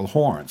acoustical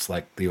horns,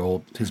 like the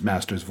old His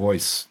Master's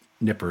Voice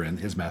Nipper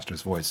and His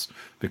Master's Voice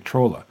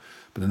Victrola.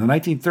 But in the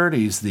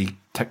 1930s, the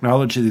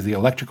technology of the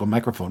electrical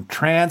microphone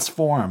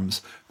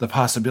transforms the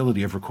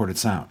possibility of recorded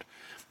sound.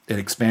 It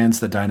expands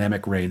the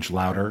dynamic range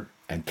louder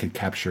and can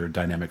capture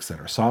dynamics that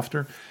are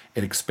softer.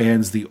 It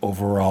expands the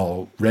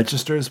overall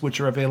registers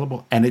which are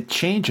available, and it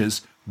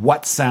changes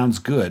what sounds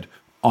good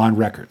on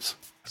records.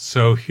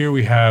 So here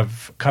we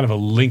have kind of a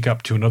link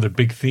up to another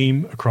big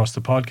theme across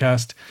the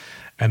podcast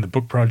and the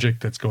book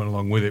project that's going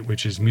along with it,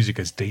 which is music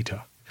as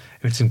data.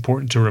 And it's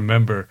important to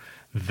remember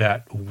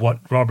that what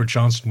Robert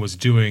Johnson was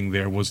doing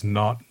there was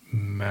not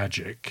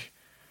magic.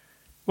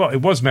 Well,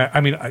 it was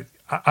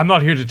I'm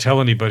not here to tell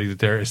anybody that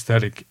their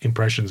aesthetic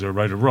impressions are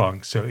right or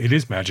wrong. So it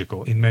is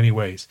magical in many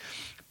ways.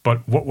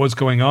 But what was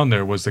going on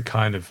there was the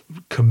kind of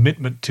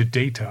commitment to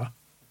data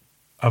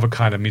of a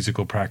kind of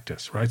musical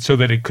practice, right? So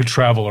that it could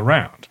travel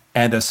around.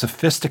 And a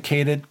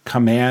sophisticated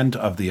command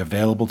of the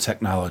available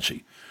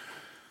technology.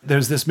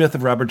 There's this myth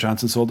of Robert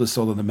Johnson sold his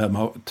soul in the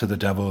memo to the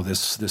devil,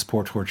 this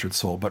poor tortured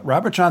soul. But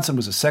Robert Johnson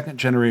was a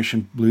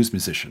second-generation blues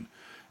musician.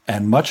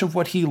 And much of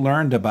what he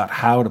learned about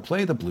how to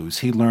play the blues,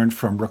 he learned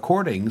from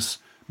recordings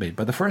made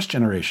by the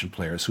first-generation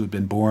players who had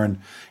been born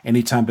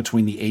anytime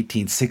between the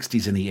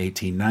 1860s and the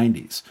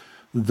 1890s.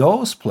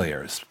 Those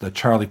players, the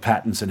Charlie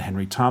Pattons and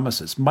Henry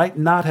Thomases, might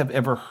not have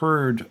ever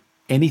heard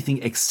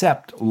anything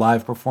except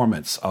live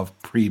performance of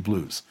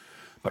pre-blues.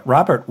 But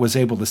Robert was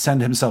able to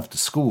send himself to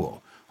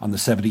school on the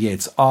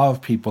 78s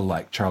of people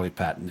like Charlie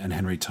Patton and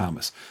Henry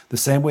Thomas, the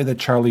same way that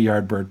Charlie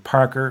Yardbird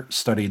Parker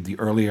studied the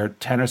earlier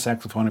tenor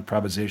saxophone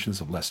improvisations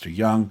of Lester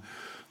Young,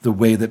 the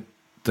way that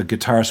the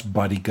guitarist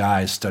Buddy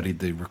Guy studied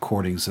the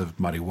recordings of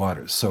Muddy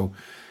Waters. So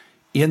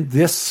in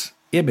this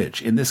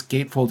image, in this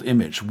gatefold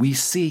image, we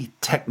see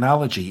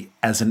technology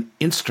as an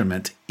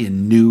instrument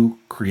in new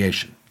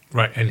creation.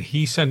 Right, and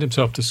he sent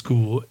himself to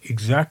school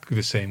exactly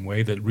the same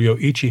way that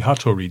Ryoichi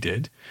Hattori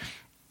did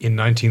in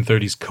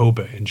 1930s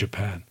Kobe in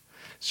Japan.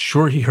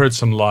 Sure, he heard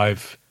some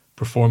live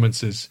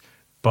performances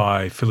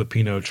by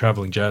Filipino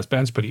traveling jazz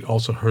bands, but he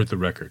also heard the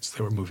records.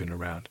 They were moving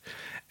around.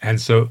 And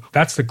so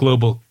that's the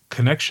global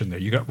connection there.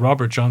 You got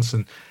Robert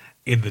Johnson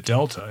in the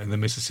Delta, in the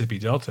Mississippi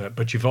Delta,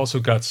 but you've also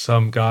got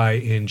some guy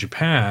in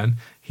Japan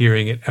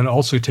hearing it and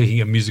also taking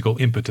a musical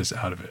impetus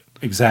out of it.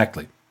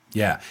 Exactly,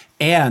 yeah.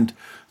 And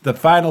the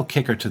final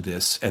kicker to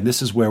this, and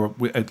this is where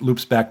it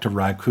loops back to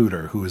Ry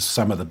Cooder, who is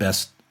some of the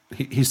best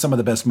He's some of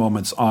the best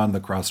moments on the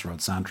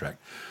Crossroads soundtrack.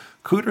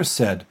 Cooder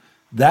said,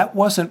 that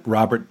wasn't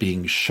Robert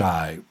being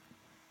shy.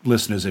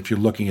 Listeners, if you're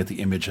looking at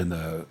the image in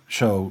the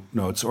show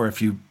notes, or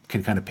if you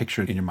can kind of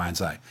picture it in your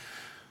mind's eye,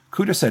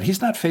 Cooder said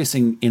he's not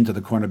facing into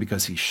the corner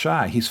because he's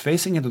shy. He's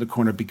facing into the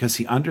corner because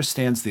he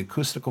understands the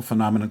acoustical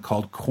phenomenon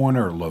called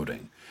corner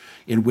loading,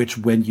 in which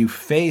when you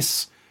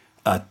face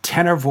a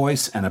tenor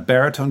voice and a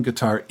baritone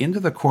guitar into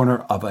the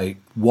corner of a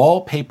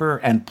wallpaper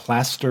and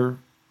plaster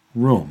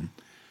room,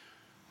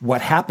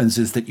 what happens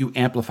is that you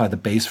amplify the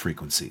bass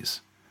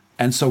frequencies.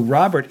 And so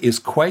Robert is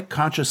quite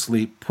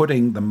consciously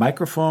putting the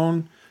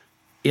microphone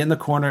in the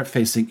corner,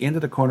 facing into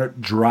the corner,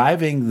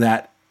 driving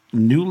that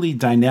newly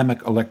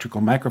dynamic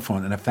electrical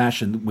microphone in a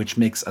fashion which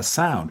makes a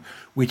sound,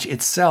 which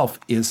itself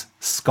is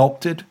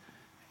sculpted,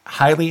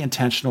 highly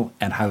intentional,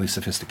 and highly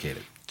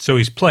sophisticated. So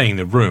he's playing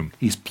the room.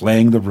 He's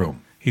playing the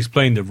room. He's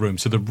playing the room.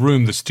 So the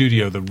room, the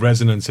studio, the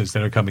resonances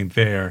that are coming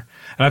there.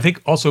 And I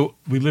think also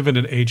we live in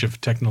an age of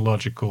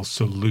technological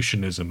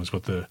solutionism is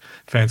what the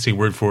fancy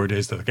word for it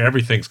is. That like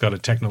everything's got a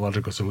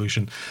technological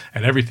solution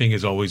and everything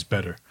is always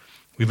better.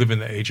 We live in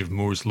the age of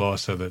Moore's law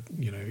so that,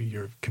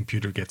 your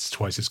computer gets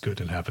twice as good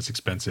and half as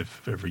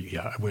expensive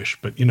I wish.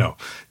 But,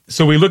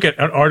 so we look at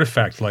an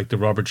artifact like the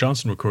Robert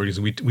Johnson recordings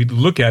and we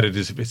look at it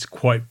as if it's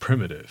quite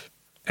primitive.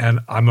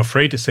 And I'm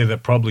afraid to say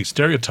that probably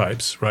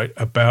stereotypes, right,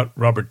 about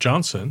Robert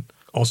Johnson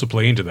also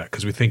play into that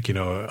because we think, a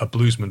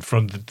bluesman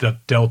from the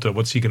Delta,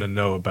 what's he going to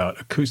know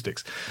about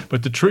acoustics?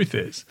 But the truth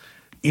is,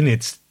 in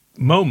its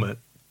moment,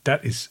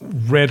 that is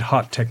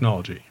red-hot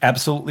technology.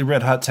 Absolutely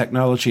red-hot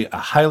technology, a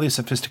highly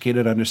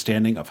sophisticated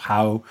understanding of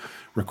how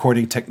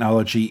recording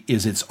technology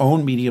is its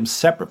own medium,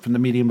 separate from the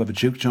medium of a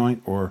juke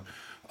joint or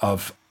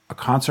of a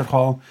concert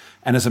hall.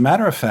 And as a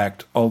matter of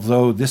fact,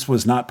 although this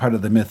was not part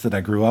of the myth that I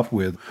grew up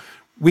with,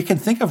 we can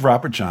think of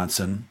Robert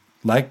Johnson,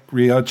 like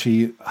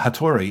Ryoichi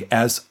Hattori,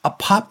 as a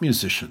pop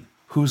musician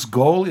whose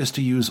goal is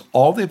to use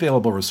all the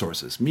available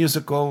resources,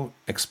 musical,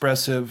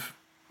 expressive,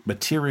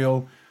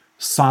 material,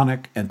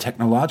 sonic, and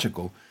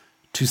technological,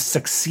 to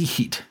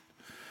succeed.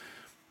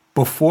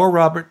 Before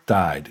Robert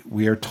died,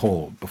 we are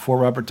told,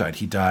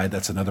 he died,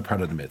 that's another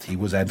part of the myth. He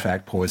was, in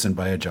fact, poisoned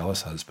by a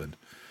jealous husband.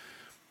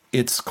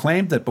 It's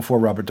claimed that before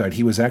Robert died,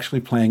 he was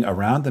actually playing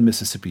around the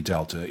Mississippi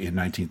Delta in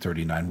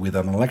 1939 with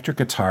an electric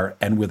guitar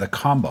and with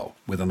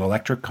an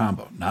electric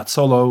combo, not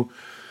solo,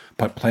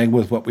 but playing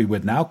with what we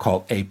would now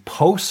call a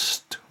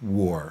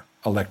post-war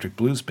electric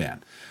blues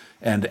band.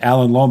 And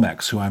Alan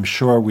Lomax, who I'm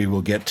sure we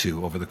will get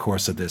to over the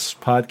course of this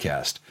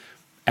podcast,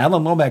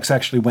 Alan Lomax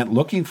actually went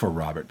looking for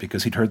Robert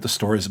because he'd heard the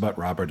stories about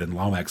Robert, and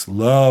Lomax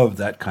loved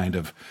that kind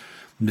of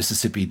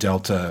Mississippi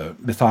Delta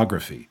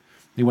mythography.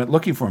 He went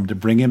looking for him to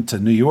bring him to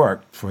New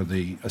York for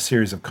a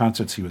series of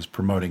concerts he was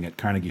promoting at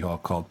Carnegie Hall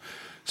called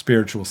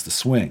Spirituals to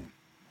Swing.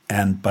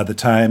 And by the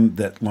time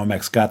that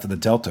Lomax got to the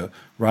Delta,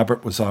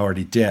 Robert was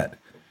already dead.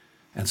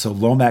 And so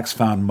Lomax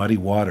found Muddy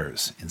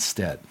Waters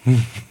instead.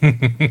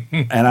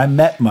 And I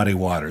met Muddy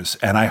Waters,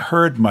 and I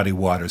heard Muddy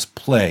Waters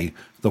play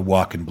the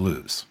Walkin'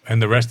 Blues.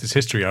 And the rest is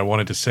history, I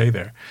wanted to say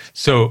there.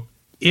 So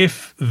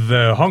if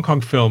the Hong Kong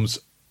films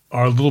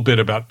are a little bit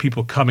about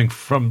people coming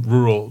from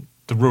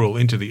the rural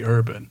into the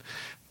urban,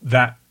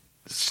 that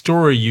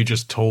story you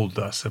just told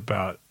us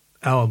about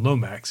Alan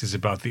Lomax is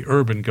about the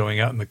urban going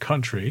out in the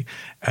country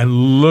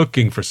and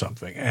looking for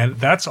something. And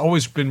that's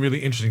always been really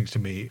interesting to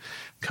me,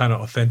 kind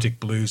of authentic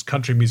blues.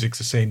 Country music's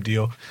the same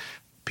deal.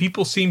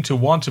 People seem to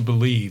want to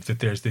believe that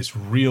there's this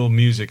real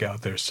music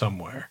out there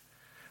somewhere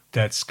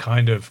that's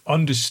kind of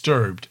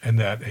undisturbed, and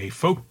that a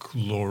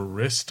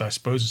folklorist, I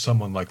suppose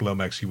someone like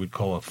Lomax you would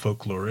call a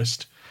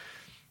folklorist,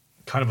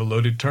 kind of a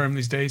loaded term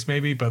these days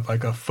maybe, but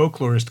like a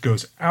folklorist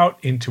goes out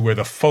into where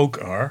the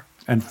folk are.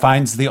 And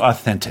finds the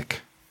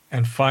authentic.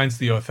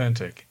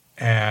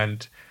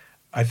 And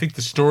I think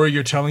the story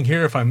you're telling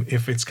here,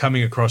 if it's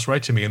coming across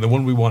right to me, and the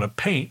one we want to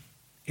paint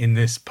in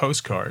this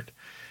postcard,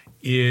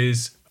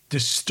 is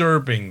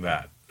disturbing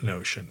that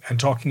notion and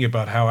talking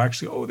about how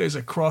actually, there's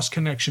a cross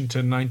connection to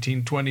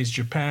 1920s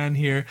Japan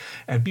here,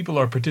 and people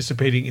are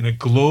participating in a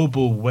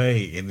global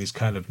way in these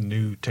kind of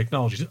new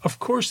technologies. Of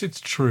course, it's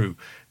true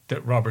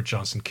that Robert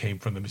Johnson came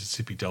from the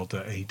Mississippi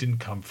Delta and he didn't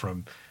come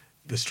from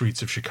the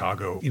streets of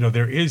Chicago.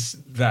 There is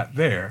that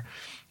there,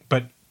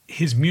 but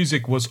his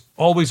music was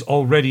always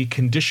already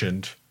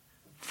conditioned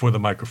for the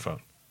microphone.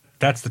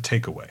 That's the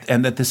takeaway.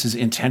 And that this is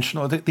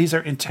intentional. These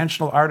are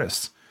intentional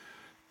artists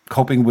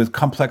coping with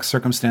complex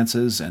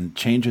circumstances and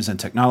changes in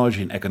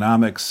technology and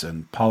economics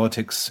and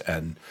politics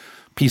and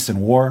peace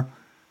and war,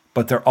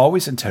 but they're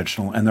always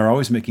intentional and they're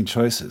always making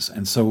choices.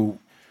 And so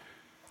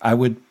I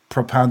would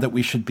propound that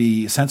we should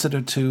be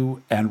sensitive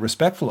to and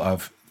respectful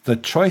of the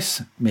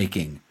choice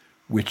making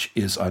which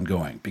is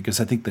ongoing, because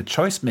I think the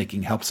choice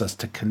making helps us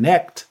to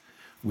connect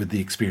with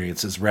the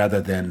experiences rather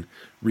than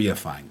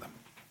reifying them.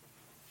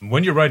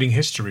 When you're writing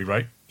history,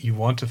 right, you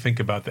want to think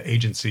about the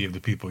agency of the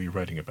people you're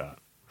writing about.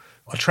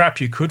 A trap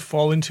you could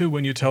fall into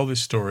when you tell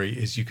this story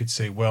is you could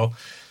say, well,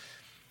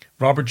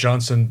 Robert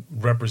Johnson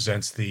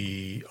represents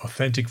the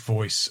authentic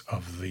voice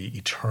of the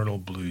eternal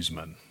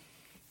bluesman.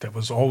 that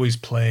was always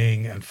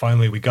playing, and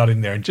finally we got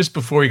in there, and just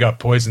before he got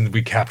poisoned,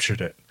 we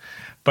captured it.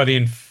 But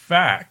in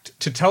fact,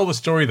 to tell the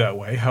story that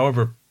way,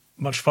 however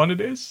much fun it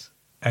is,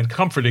 and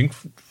comforting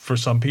for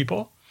some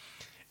people,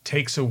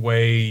 takes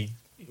away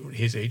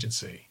his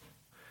agency.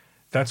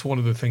 That's one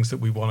of the things that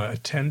we want to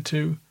attend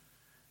to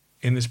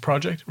in this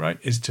project, right?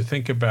 Is to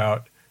think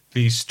about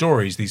these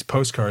stories, these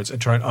postcards,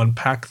 and try and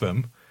unpack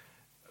them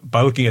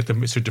by looking at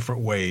them in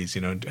different ways,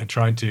 and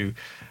trying to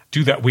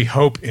do that, we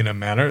hope, in a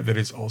manner that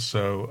is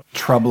also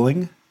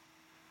troubling,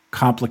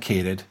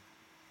 complicated,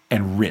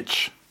 and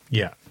rich.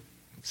 Yeah.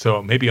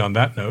 So maybe on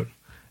that note,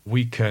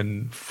 we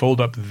can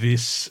fold up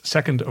this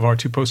second of our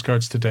 2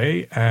 postcards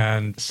today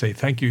and say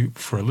thank you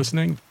for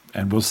listening.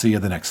 And we'll see you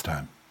the next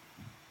time.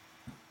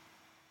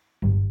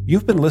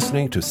 You've been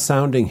listening to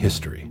Sounding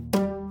History.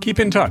 Keep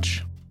in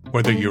touch.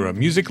 Whether you're a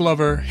music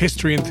lover,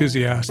 history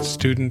enthusiast,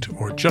 student,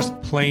 or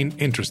just plain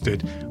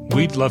interested,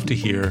 we'd love to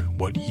hear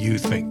what you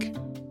think.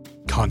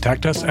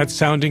 Contact us at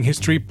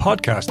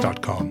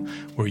soundinghistorypodcast.com,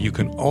 where you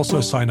can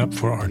also sign up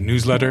for our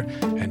newsletter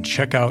and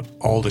check out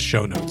all the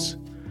show notes.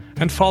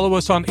 And follow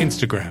us on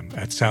Instagram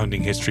at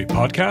Sounding History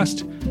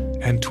Podcast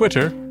and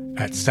Twitter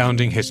at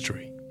Sounding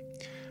History.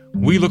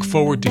 We look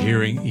forward to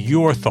hearing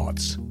your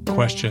thoughts,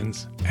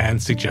 questions,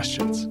 and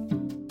suggestions.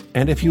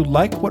 And if you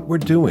like what we're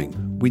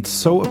doing, we'd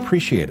so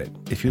appreciate it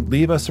if you'd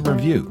leave us a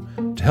review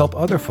to help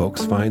other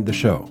folks find the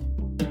show.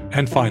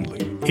 And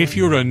finally, if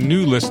you're a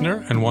new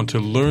listener and want to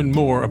learn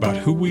more about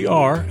who we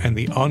are and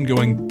the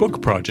ongoing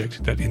book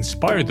project that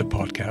inspired the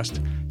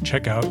podcast,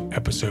 check out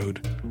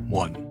episode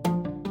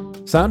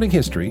 1. Sounding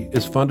History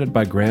is funded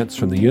by grants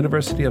from the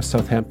University of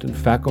Southampton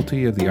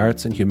Faculty of the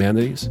Arts and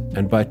Humanities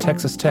and by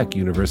Texas Tech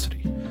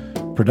University.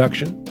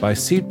 Production by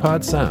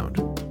SeedPod Sound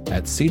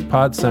at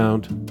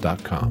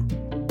seedpodsound.com.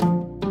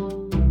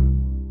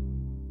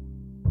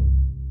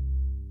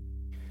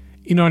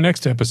 In our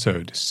next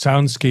episode,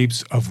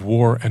 Soundscapes of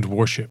War and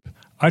Worship,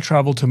 I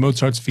travel to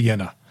Mozart's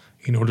Vienna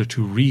in order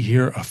to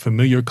rehear a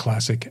familiar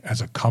classic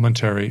as a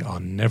commentary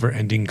on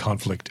never-ending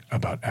conflict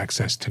about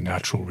access to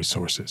natural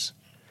resources.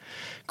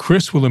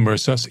 Chris will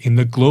immerse us in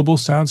the global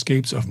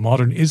soundscapes of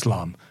modern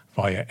Islam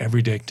via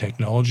everyday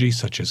technology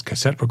such as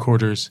cassette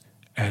recorders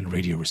and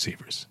radio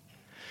receivers.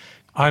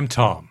 I'm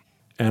Tom.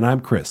 And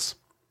I'm Chris.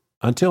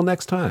 Until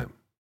next time.